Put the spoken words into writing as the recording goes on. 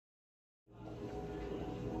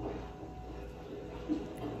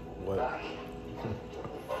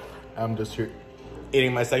I'm just here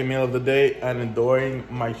eating my second meal of the day and enjoying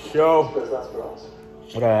my show.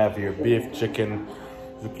 What I have here: beef, chicken,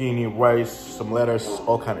 zucchini, rice, some lettuce,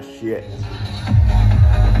 all kind of shit.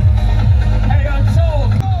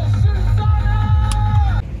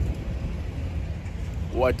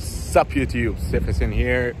 What's up, YouTube? Sif in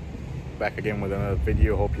here, back again with another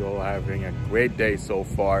video. Hope you all are having a great day so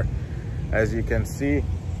far. As you can see,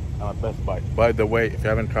 I'm at Best Buy. By the way, if you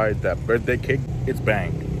haven't tried that birthday cake, it's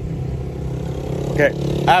bang. Okay,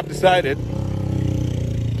 I've decided,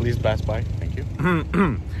 please Best Buy, thank you.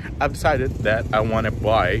 I've decided that I want to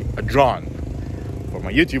buy a drone for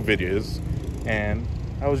my YouTube videos, and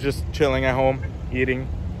I was just chilling at home, eating,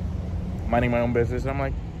 minding my own business. I'm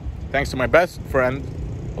like, thanks to my best friend,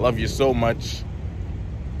 I love you so much,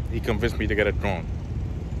 he convinced me to get a drone.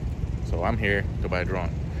 So I'm here to buy a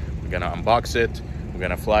drone. We're gonna unbox it, we're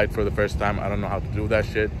gonna fly it for the first time. I don't know how to do that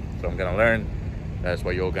shit, so I'm gonna learn. That's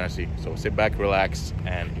what you're gonna see. So sit back, relax,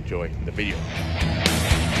 and enjoy the video.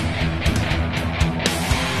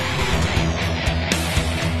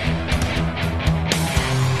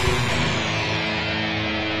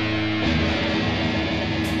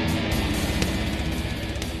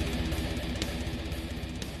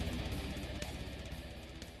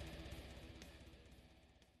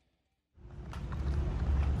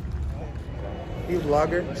 You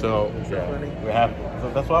vlogger. So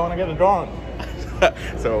that's why I want to get the drone.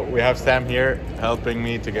 So we have Sam here helping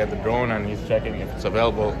me to get the drone, and he's checking if it's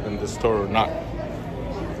available in the store or not.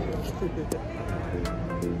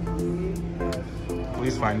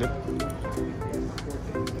 Please find it.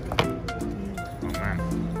 Oh man,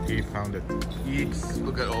 he found it. Yeeks,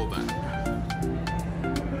 look at all that.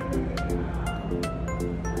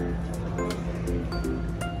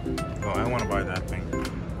 Oh, I want to buy that thing.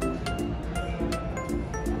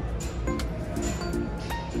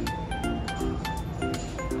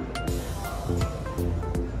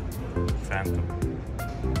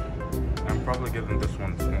 I'm probably getting this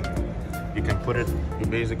one soon. You can put it, you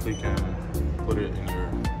basically can put it in your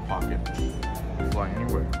pocket and fly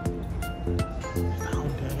anywhere.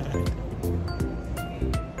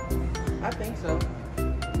 I think so.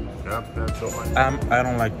 Yep, that's so much. I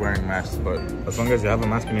don't like wearing masks, but as long as you have a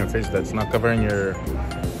mask on your face that's not covering your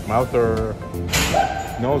mouth or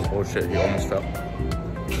nose. Oh shit, he almost fell.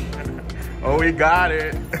 Oh, we got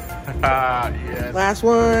it. Yes. Last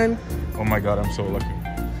one. Oh my god, I'm so lucky.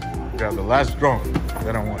 We got the last drone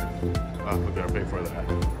that I wanted. We gotta pay for that.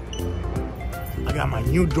 I got my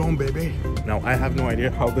new drone, baby. Now, I have no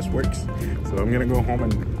idea how this works, so I'm gonna go home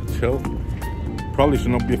and chill. Probably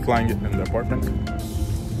should not be flying it in the apartment.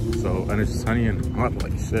 So, and it's sunny and hot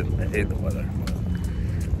like shit. I hate the weather.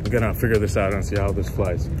 We're gonna figure this out and see how this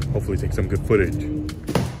flies. Hopefully take some good footage.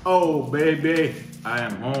 Oh, baby, I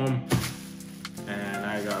am home. And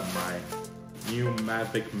I got my new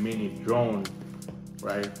Mavic mini drone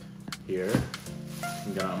right here.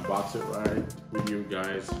 I'm gonna unbox it right with you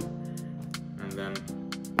guys and then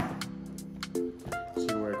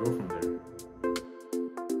see where I go from there.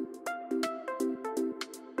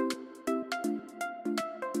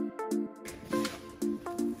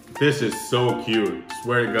 This is so cute.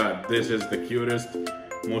 Swear to God, this is the cutest,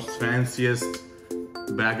 most fanciest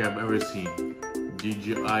bag I've ever seen.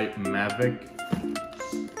 DJI Mavic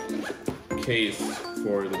case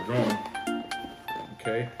for the drone.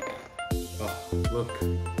 Okay. Oh, look.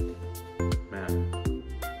 Man.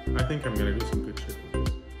 I think I'm gonna do some good shit with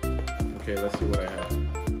this. Okay, let's see what I have.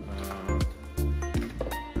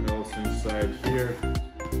 And also inside here, I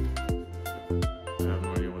have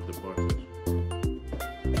no idea what the box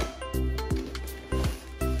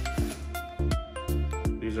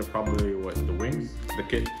is. These are probably what, the wings? The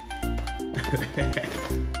kit.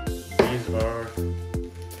 These are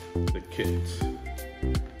the kit,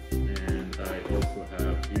 and I also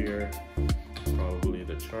have here probably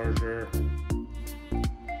the charger.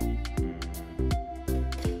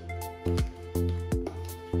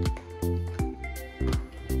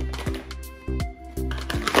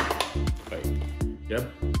 Okay. Yep,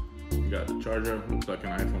 you got the charger. Looks like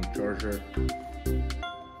an iPhone charger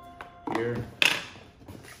here,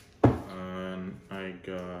 and I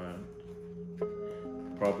got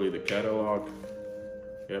probably the catalog.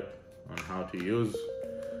 Yep, on how to use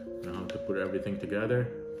and how to put everything together,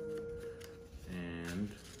 and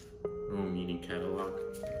meeting catalog.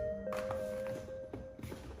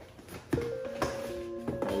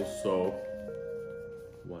 Also,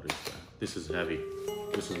 what is that? This is heavy.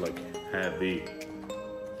 This is like heavy.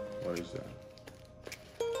 What is that?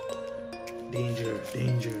 Danger,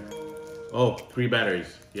 danger. Oh, 3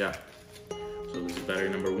 batteries. Yeah. So this is battery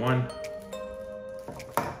number 1.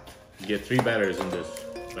 You get 3 batteries in this.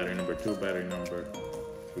 battery number 2, battery number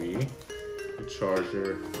 3, the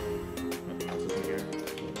charger, nothing else is in here.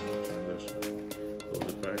 Close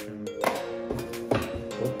it back in.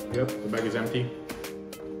 Oh, yep, the bag is empty.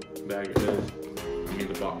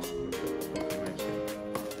 The box.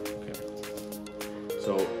 Okay.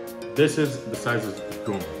 So this is the size of the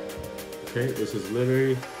drone. Okay, this is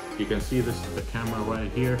literally, you can see this is the camera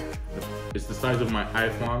right here. It's the size of my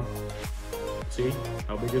iPhone. See,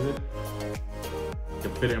 how big is it? I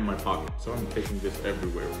can fit it in my pocket. So I'm taking this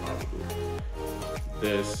everywhere probably.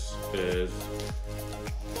 This is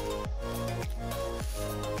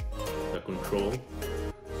the control.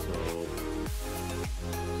 So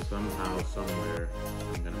somehow, somewhere,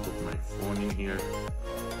 I'm gonna put my phone in here.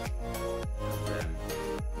 And then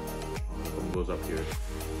the phone goes up here.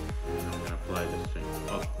 And I'm gonna apply this thing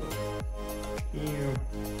up here.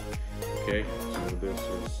 Okay, so this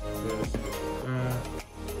is this, that.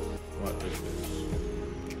 What is this?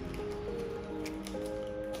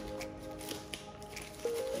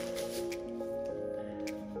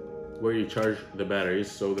 Where you charge the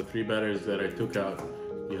batteries. So the 3 batteries that I took out,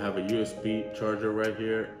 you have a USB charger right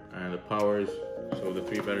here, and the powers. So the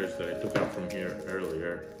 3 batteries that I took out from here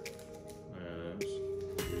earlier.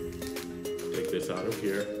 Take this out of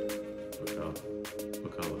here.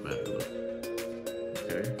 Look how the battery looks.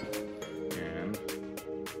 Okay, and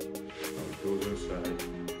how it goes inside.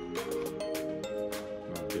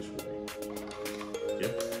 Not this way.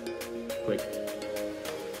 Yep. Click.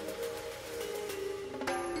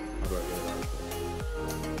 How do I get it out?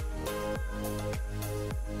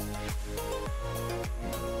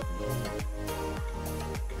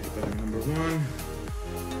 Okay, battery number 1.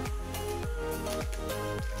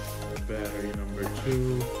 Battery number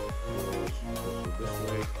 2 goes this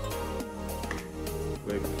way.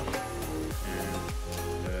 Click. And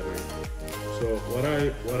battery. So what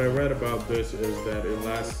I read about this is that it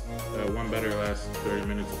lasts, one battery lasts 30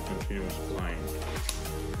 minutes of continuous flying.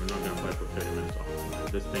 We're not gonna fly for 30 minutes off.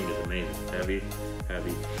 This thing is amazing. Heavy.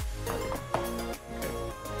 Okay.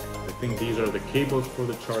 I think these are the cables for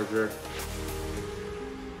the charger.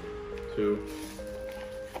 2.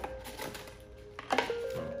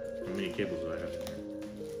 How many cables do I have in here?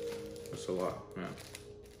 That's a lot, man.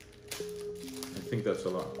 I think that's a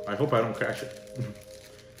lot. I hope I don't crash it.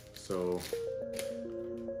 So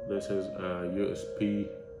this is a USB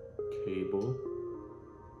cable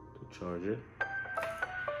to charge it.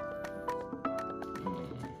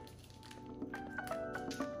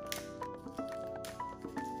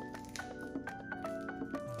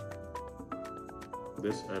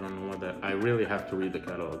 This, I don't know what that, I really have to read the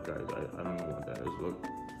catalog, guys. I don't know what that is. Look.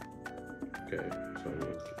 Okay, so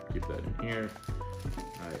we'll keep that in here.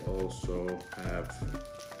 I also have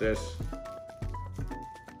this.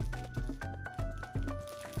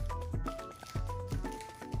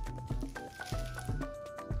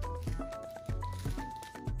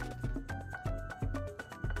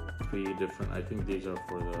 Three different, I think these are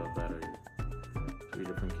for the battery. 3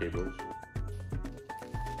 different cables.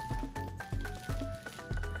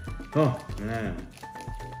 Oh, man.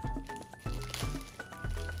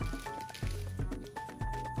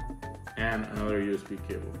 And another USB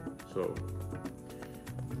cable. So,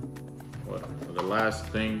 the last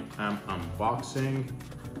thing I'm unboxing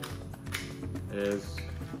is,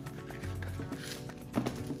 I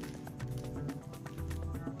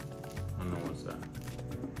don't know what's that.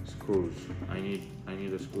 Screws. I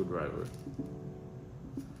need a screwdriver.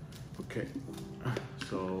 Okay.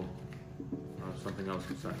 So, something else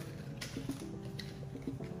inside.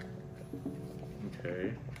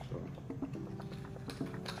 Okay, so.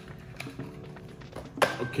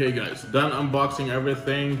 Okay guys, done unboxing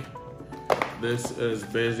everything. This is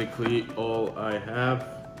basically all I have.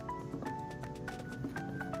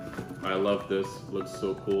 I love this, looks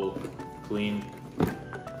so cool, clean.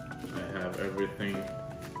 I have everything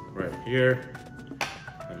right here.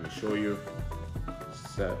 Let me show you.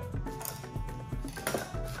 Set.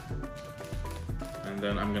 And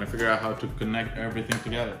then I'm gonna figure out how to connect everything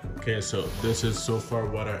together. Okay, so this is so far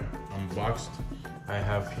what I unboxed. I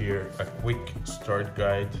have here a quick start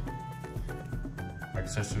guide,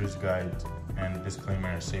 accessories guide, and disclaimer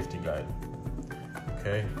and safety guide.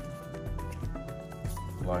 Okay.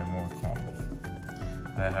 Fly more combo.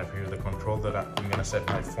 I have here the control that I'm gonna set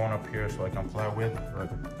my phone up here so I can fly with. But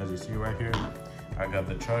as you see right here, I got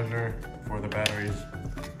the charger for the batteries.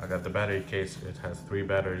 I got the battery case. It has 3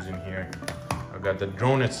 batteries in here. I got the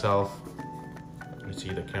drone itself. You see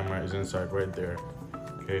the camera is inside right there.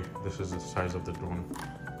 Okay, this is the size of the drone.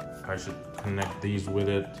 I should connect these with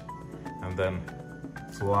it and then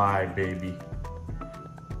fly, baby.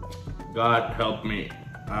 God help me.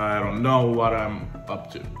 I don't know what I'm up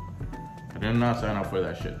to. I did not sign up for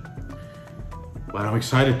that shit. But I'm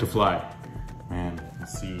excited to fly, man, and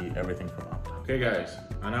see everything from up top. Okay guys,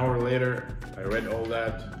 an hour later, I read all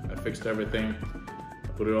that, I fixed everything, I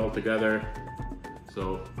put it all together.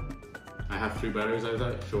 So I have 3 batteries as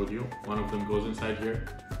I showed you. One of them goes inside here.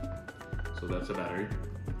 So that's a battery.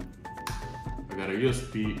 I got a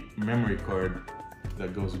USB memory card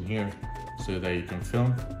that goes in here so that you can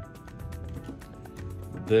film.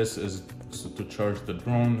 This is to charge the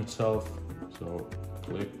drone itself. So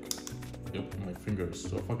click. Yep, my finger is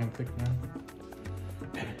so fucking thick, man.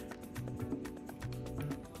 Damn it.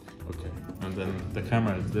 Okay, and then the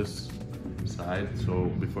camera is this side. So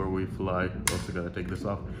before we fly, we also gotta take this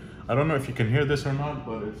off. I don't know if you can hear this or not,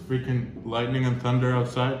 but it's freaking lightning and thunder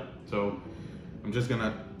outside. So I'm just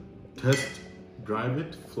gonna test drive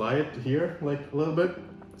it, fly it here like a little bit,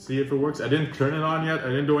 see if it works. I didn't turn it on yet, I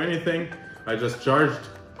didn't do anything. I just charged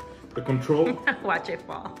the control. Watch it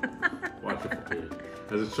fall. Watch it fall.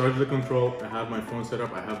 I just charged the control, I have my phone set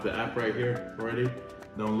up, I have the app right here already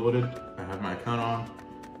downloaded, I have my account on.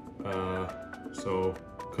 So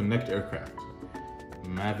connect aircraft,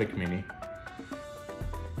 Mavic Mini.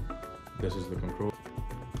 This is the control.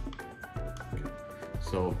 Okay.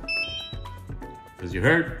 So, as you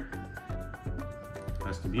heard,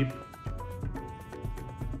 has to beep.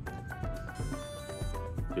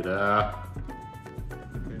 Ta-da!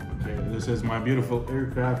 Okay, this is my beautiful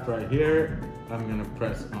aircraft right here. I'm gonna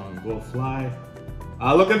press on go fly.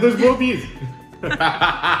 Look at those movies!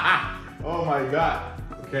 Oh my god!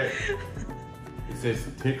 Okay. It says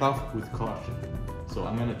take off with caution. So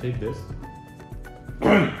I'm gonna take this.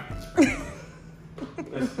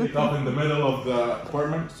 Let's take off in the middle of the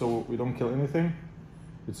apartment so we don't kill anything.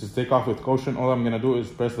 It says take off with caution. All I'm gonna do is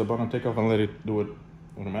press the button take off and let it do it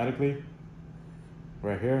automatically.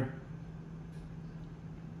 Right here.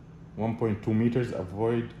 1.2 meters.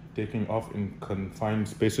 Avoid taking off in confined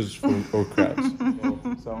spaces or crabs.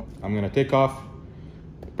 So I'm gonna take off.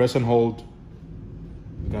 Press and hold.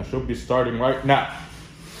 It should be starting right now.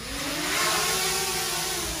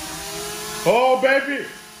 Oh baby,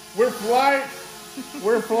 we're flying.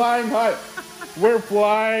 We're flying high. We're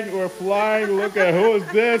flying. Look at who is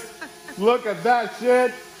this? Look at that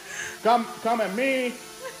shit. Come at me.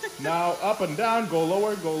 Now up and down, go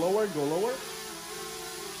lower.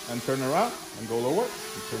 And turn around and go lower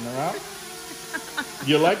and turn around.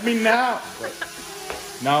 You like me now? Right.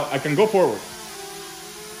 Now I can go forward.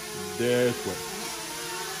 This way.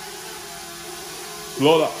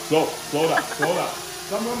 Slow down. Come on. Slow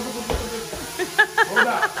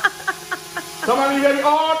down. Come on, you ready?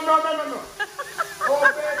 Oh, no. Oh,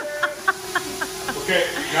 baby. Okay,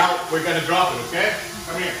 now we're gonna drop it, okay?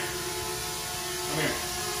 Come here.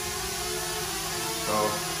 So,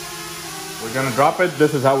 we're gonna drop it.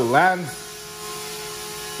 This is how it lands.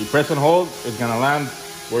 You press and hold, it's gonna land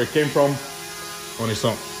where it came from on its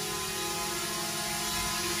own.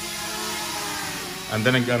 And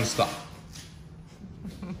then it's gonna stop.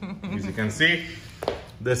 As you can see,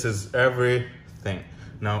 this is everything.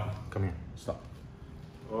 Now, come here, stop.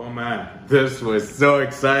 Oh man, this was so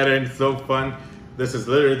exciting, so fun. This is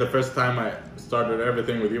literally the first time I started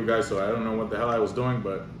everything with you guys, so I don't know what the hell I was doing,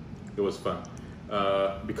 but it was fun.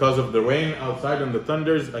 Because of the rain outside and the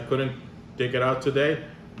thunders, I couldn't take it out today,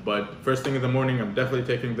 but first thing in the morning, I'm definitely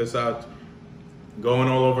taking this out, going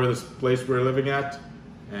all over this place we're living at,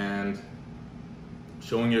 and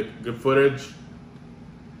showing you good footage.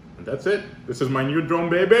 And that's it. This is my new drone,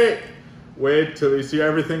 baby. Wait till you see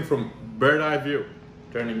everything from bird eye view.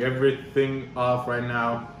 Turning everything off right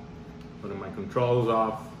now. Putting my controls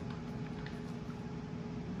off.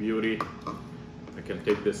 Beauty. I can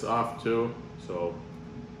take this off too. So,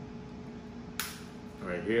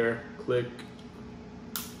 right here, click.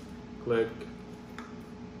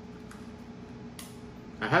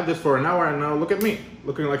 I had this for an hour and now look at me,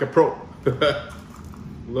 looking like a pro.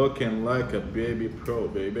 Looking like a baby pro,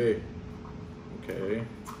 baby. Okay,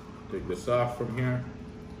 take this off from here.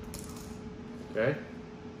 Okay,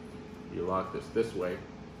 you lock this way.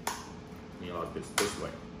 You lock this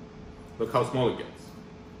way. Look how small it gets.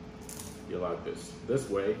 You lock this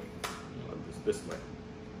way. You lock this way.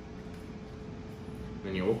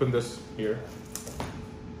 Then you open this here.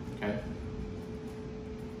 Okay.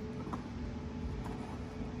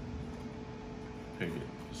 Take it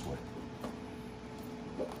this way.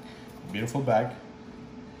 Beautiful bag.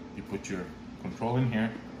 You put your control in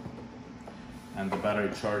here, and the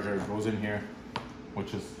battery charger goes in here,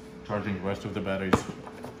 which is charging the rest of the batteries.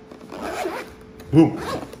 Boom!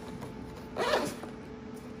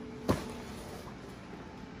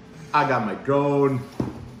 I got my drone.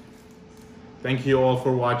 Thank you all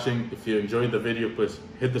for watching. If you enjoyed the video, please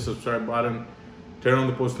hit the subscribe button, turn on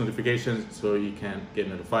the post notifications so you can get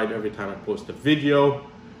notified every time I post a video.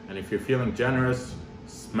 And if you're feeling generous,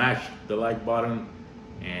 smash the like button,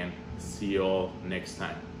 and see you all next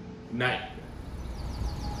time. Good night.